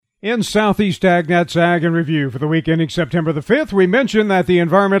In Southeast AgNet's Ag and Review for the week ending September the 5th, we mentioned that the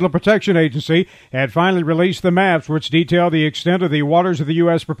Environmental Protection Agency had finally released the maps which detail the extent of the waters of the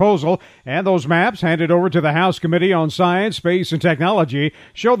U.S. proposal, and those maps, handed over to the House Committee on Science, Space, and Technology,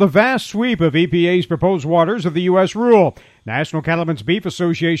 show the vast sweep of EPA's proposed waters of the U.S. rule. National Cattlemen's Beef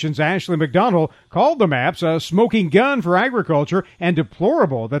Association's Ashley McDonald called the maps a smoking gun for agriculture and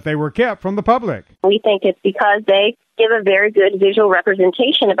deplorable that they were kept from the public. We think it's because they give a very good visual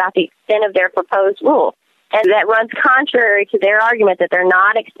representation about the extent of their proposed rule. And that runs contrary to their argument that they're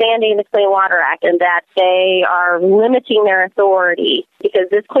not expanding the Clean Water Act and that they are limiting their authority, because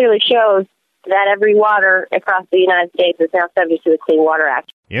this clearly shows that every water across the United States is now subject to the Clean Water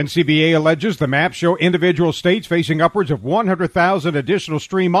Act. NCBA alleges the maps show individual states facing upwards of 100,000 additional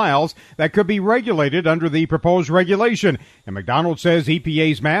stream miles that could be regulated under the proposed regulation. And McDonald says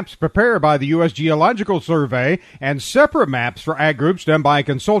EPA's maps prepared by the U.S. Geological Survey and separate maps for ag groups done by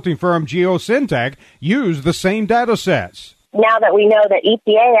consulting firm Geosyntec use the same data sets. Now that we know that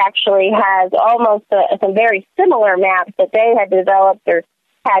EPA actually has almost some very similar maps that they had developed or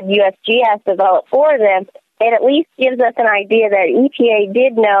had USGS develop for them, it at least gives us an idea that EPA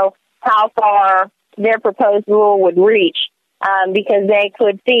did know how far their proposed rule would reach, because they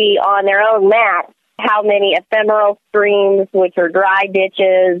could see on their own map how many ephemeral streams, which are dry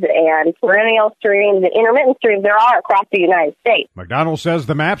ditches, and perennial streams and intermittent streams there are across the United States. McDonald says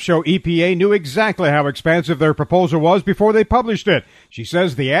the maps show EPA knew exactly how expansive their proposal was before they published it. She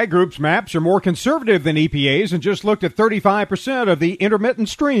says the ag group's maps are more conservative than EPA's and just looked at 35% of the intermittent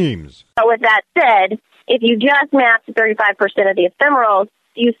streams. So with that said, if you just map 35% of the ephemerals,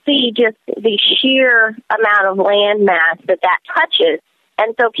 you see just the sheer amount of land mass that touches.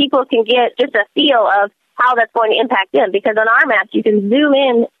 And so people can get just a feel of how that's going to impact them. Because on our maps, you can zoom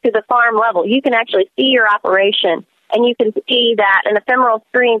in to the farm level. You can actually see your operation, and you can see that an ephemeral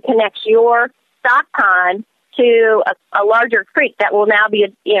stream connects your stock pond to a larger creek that will now be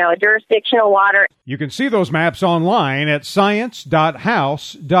a jurisdictional water. You can see those maps online at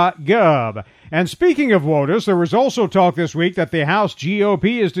science.house.gov. And speaking of WOTUS, there was also talk this week that the House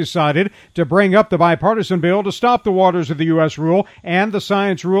GOP has decided to bring up the bipartisan bill to stop the waters of the U.S. rule and the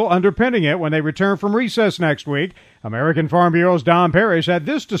science rule underpinning it when they return from recess next week. American Farm Bureau's Don Parrish had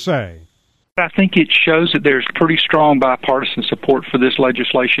this to say. I think it shows that there's pretty strong bipartisan support for this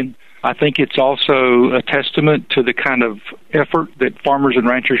legislation. I think it's also a testament to the kind of effort that farmers and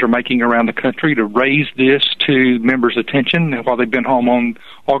ranchers are making around the country to raise this to members' attention while they've been home on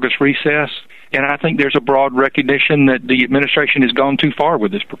August recess. And I think there's a broad recognition that the administration has gone too far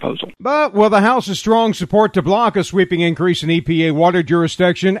with this proposal. But will the House's strong support to block a sweeping increase in EPA water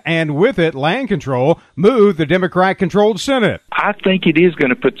jurisdiction and with it land control move the Democrat-controlled Senate? I think it is going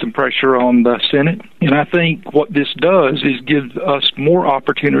to put some pressure on the Senate. And I think what this does is give us more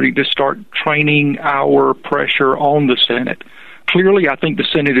opportunity to start training our pressure on the Senate. Clearly, I think the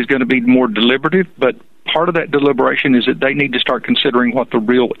Senate is going to be more deliberative, but part of that deliberation is that they need to start considering what the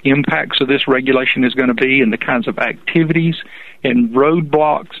real impacts of this regulation is going to be and the kinds of activities and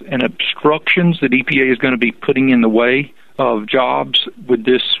roadblocks and obstructions that EPA is going to be putting in the way of jobs with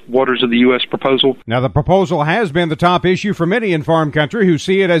this Waters of the U.S. proposal. Now, the proposal has been the top issue for many in farm country who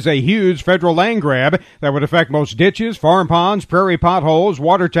see it as a huge federal land grab that would affect most ditches, farm ponds, prairie potholes,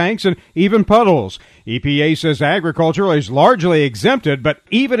 water tanks, and even puddles. EPA says agriculture is largely exempted, but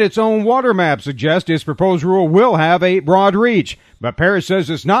even its own water map suggests its proposed rule will have a broad reach. But Parrish says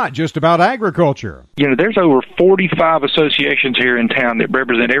it's not just about agriculture. There's over 45 associations here in town that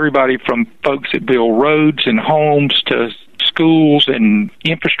represent everybody from folks that build roads and homes to schools and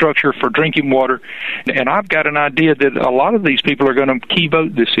infrastructure for drinking water. And I've got an idea that a lot of these people are going to key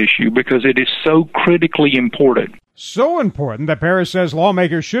vote this issue because it is so critically important. So important that Parrish says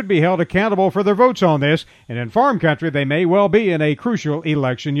lawmakers should be held accountable for their votes on this, and in farm country they may well be in a crucial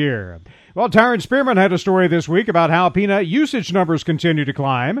election year. Well, Tyron Spearman had a story this week about how peanut usage numbers continue to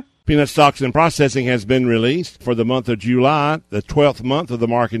climb. Peanut stocks and processing has been released for the month of July, the 12th month of the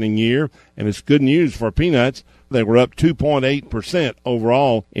marketing year, and it's good news for peanuts. They were up 2.8%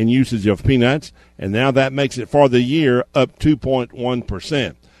 overall in usage of peanuts, and now that makes it for the year up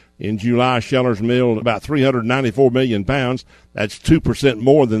 2.1%. In July, Shellers milled about 394 million pounds. That's 2%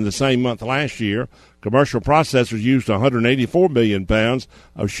 more than the same month last year. Commercial processors used 184 million pounds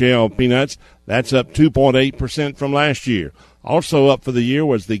of shell peanuts. That's up 2.8% from last year. Also up for the year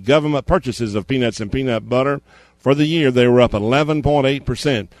was the government purchases of peanuts and peanut butter. For the year, they were up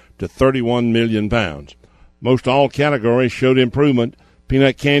 11.8% to 31 million pounds. Most all categories showed improvement.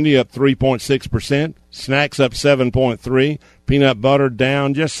 Peanut candy up 3.6%, snacks up 7.3%, peanut butter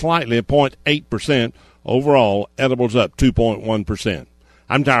down just slightly at 0.8%. Overall, edibles up 2.1%.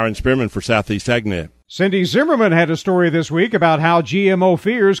 I'm Tyron Spearman for Southeast AgNet. Cindy Zimmerman had a story this week about how GMO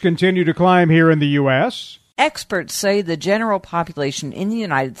fears continue to climb here in the U.S. Experts say the general population in the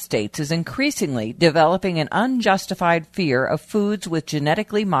United States is increasingly developing an unjustified fear of foods with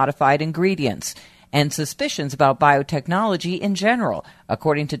genetically modified ingredients and suspicions about biotechnology in general,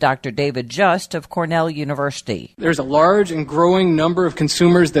 according to Dr. David Just of Cornell University. There's a large and growing number of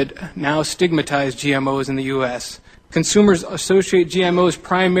consumers that now stigmatize GMOs in the U.S. Consumers associate GMOs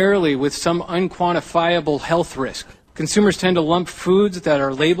primarily with some unquantifiable health risk. Consumers tend to lump foods that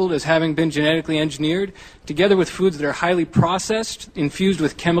are labeled as having been genetically engineered together with foods that are highly processed, infused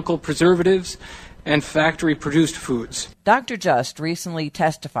with chemical preservatives, and factory-produced foods. Dr. Just recently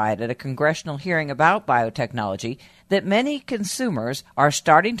testified at a congressional hearing about biotechnology that many consumers are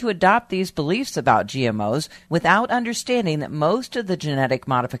starting to adopt these beliefs about GMOs without understanding that most of the genetic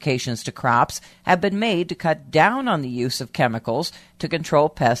modifications to crops have been made to cut down on the use of chemicals to control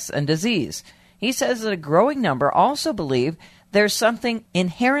pests and disease. He says that a growing number also believe there's something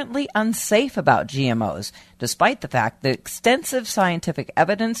inherently unsafe about GMOs, despite the fact that extensive scientific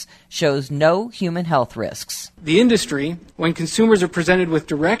evidence shows no human health risks. The industry, when consumers are presented with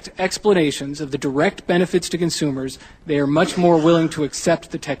direct explanations of the direct benefits to consumers, they are much more willing to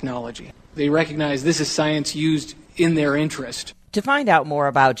accept the technology. They recognize this is science used in their interest. To find out more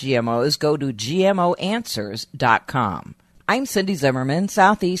about GMOs, go to gmoanswers.com. I'm Cindy Zimmerman,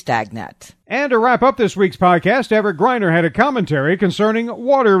 Southeast AgNet. And to wrap up this week's podcast, Everett Griner had a commentary concerning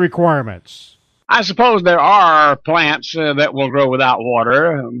water requirements. I suppose there are plants that will grow without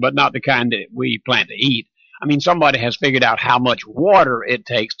water, but not the kind that we plan to eat. I mean, somebody has figured out how much water it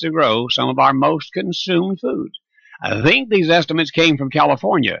takes to grow some of our most consumed foods. I think these estimates came from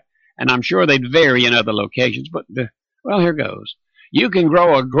California, and I'm sure they'd vary in other locations, but, well, here goes. You can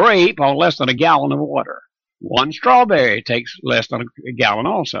grow a grape on less than a gallon of water. One strawberry takes less than a gallon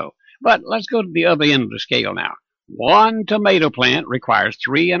also. But let's go to the other end of the scale now. One tomato plant requires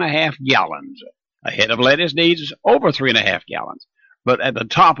 3.5 gallons. A head of lettuce needs over 3.5 gallons. But at the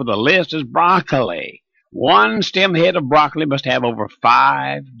top of the list is broccoli. One stem head of broccoli must have over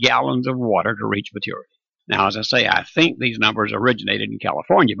 5 gallons of water to reach maturity. Now, as I say, I think these numbers originated in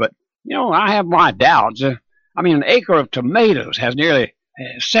California, but, I have my doubts. An acre of tomatoes has nearly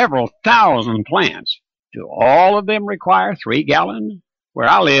several thousand plants. Do all of them require 3 gallons? Where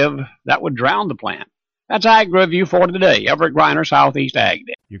I live, that would drown the plant. That's Ag Review for today. Everett Griner, Southeast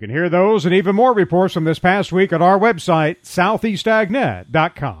AgNet. You can hear those and even more reports from this past week at our website,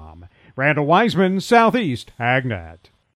 southeastagnet.com. Randall Wiseman, Southeast AgNet.